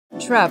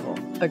Travel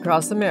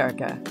across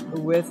America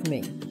with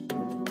me.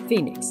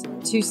 Phoenix,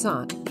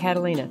 Tucson,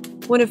 Catalina.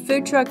 When a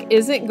food truck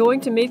isn't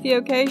going to meet the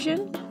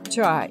occasion,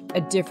 try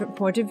a Different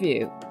Point of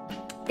View.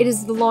 It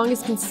is the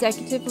longest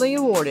consecutively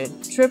awarded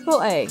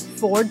AAA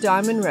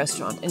Four-Diamond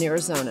Restaurant in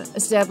Arizona.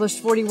 Established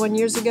 41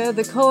 years ago,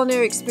 the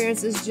culinary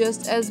experience is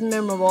just as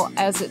memorable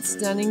as its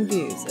stunning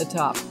views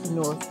atop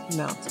North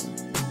Mountain.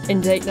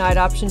 And date night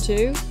option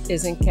 2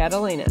 is in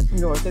Catalina,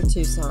 north of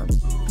Tucson.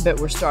 But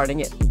we're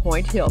starting at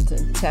Point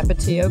Hilton,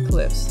 Tapatio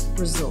Cliffs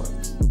Resort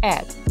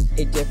at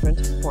a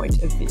Different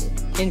Point of View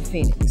in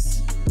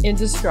Phoenix.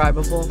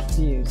 Indescribable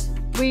views.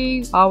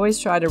 We always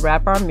try to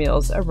wrap our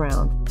meals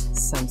around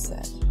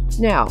sunset.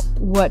 Now,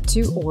 what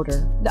to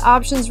order? The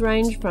options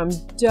range from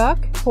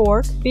duck,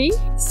 pork, beef,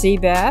 sea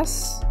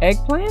bass,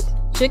 eggplant,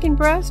 chicken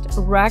breast,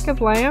 rack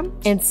of lamb,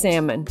 and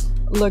salmon.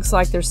 Looks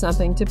like there's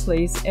something to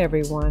please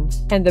everyone.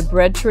 And the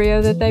bread trio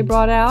that they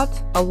brought out,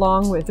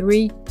 along with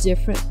 3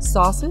 different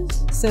sauces,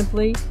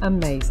 simply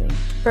amazing.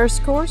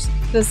 First course,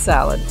 the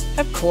salad.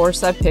 Of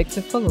course, I picked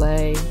a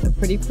filet.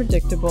 Pretty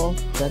predictable.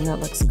 Doesn't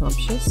that look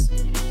scrumptious?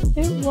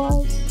 It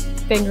was.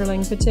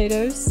 Fingerling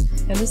potatoes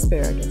and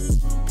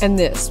asparagus. And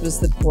this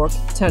was the pork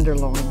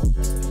tenderloin.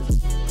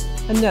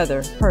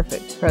 Another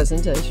perfect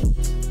presentation.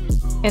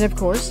 And of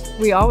course,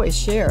 we always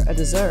share a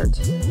dessert.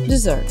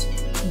 Dessert,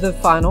 the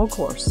final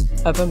course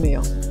of a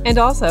meal. And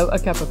also a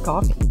cup of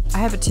coffee. I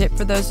have a tip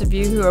for those of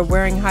you who are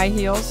wearing high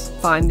heels.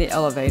 Find the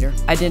elevator.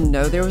 I didn't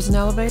know there was an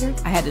elevator.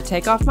 I had to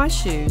take off my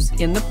shoes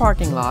in the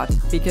parking lot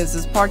because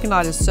this parking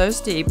lot is so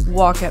steep.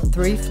 Walk up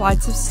 3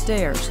 flights of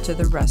stairs to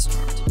the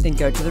restaurant. Then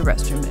go to the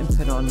restroom and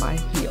put on my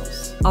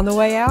heels. On the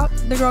way out,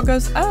 the girl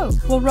goes, "Oh,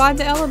 we'll ride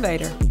the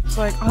elevator." It's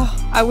like, oh,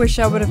 I wish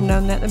I would have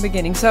known that in the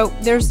beginning. So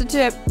there's the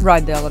tip.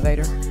 Ride the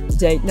elevator.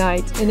 Date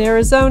night in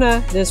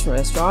Arizona. This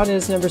restaurant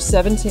is number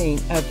 17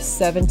 of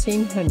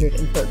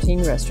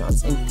 1,713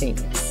 restaurants in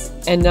Phoenix,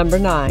 and number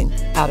 9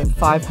 out of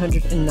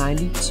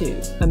 592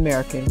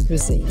 American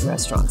cuisine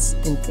restaurants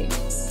in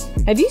Phoenix.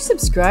 Have you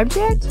subscribed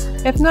yet?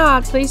 If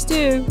not, please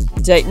do.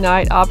 Date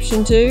night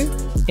option 2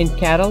 in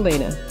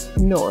Catalina,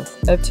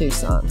 north of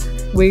Tucson.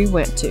 We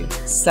went to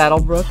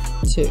Saddlebrook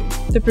TWO.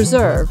 The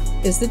Preserve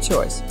is the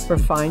choice for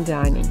fine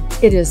dining.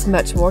 It is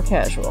much more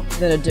casual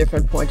than a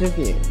Different Point of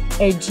View.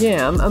 A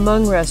gem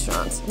among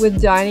restaurants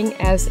with dining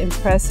as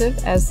impressive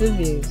as the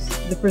views.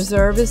 The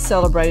Preserve is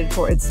celebrated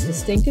for its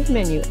distinctive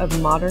menu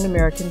of modern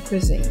American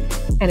cuisine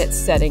and its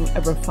setting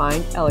of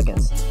refined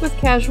elegance with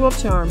casual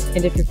charm.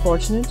 And if you're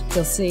fortunate,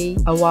 you'll see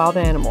a wild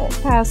animal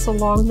pass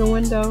along the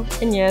window.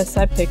 And yes,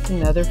 I picked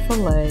another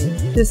filet.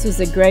 This was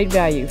a great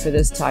value for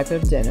this type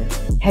of dinner.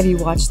 Have you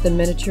watched the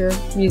miniature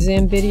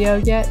museum video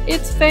yet?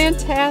 It's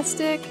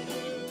fantastic.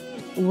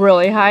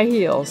 Really high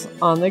heels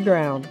on the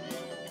ground.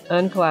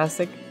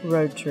 Unclassic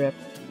road trip.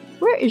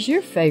 Where is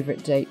your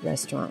favorite date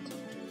restaurant?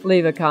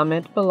 Leave a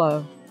comment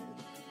below.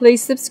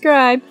 Please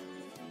subscribe.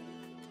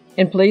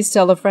 And please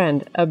tell a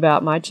friend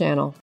about my channel.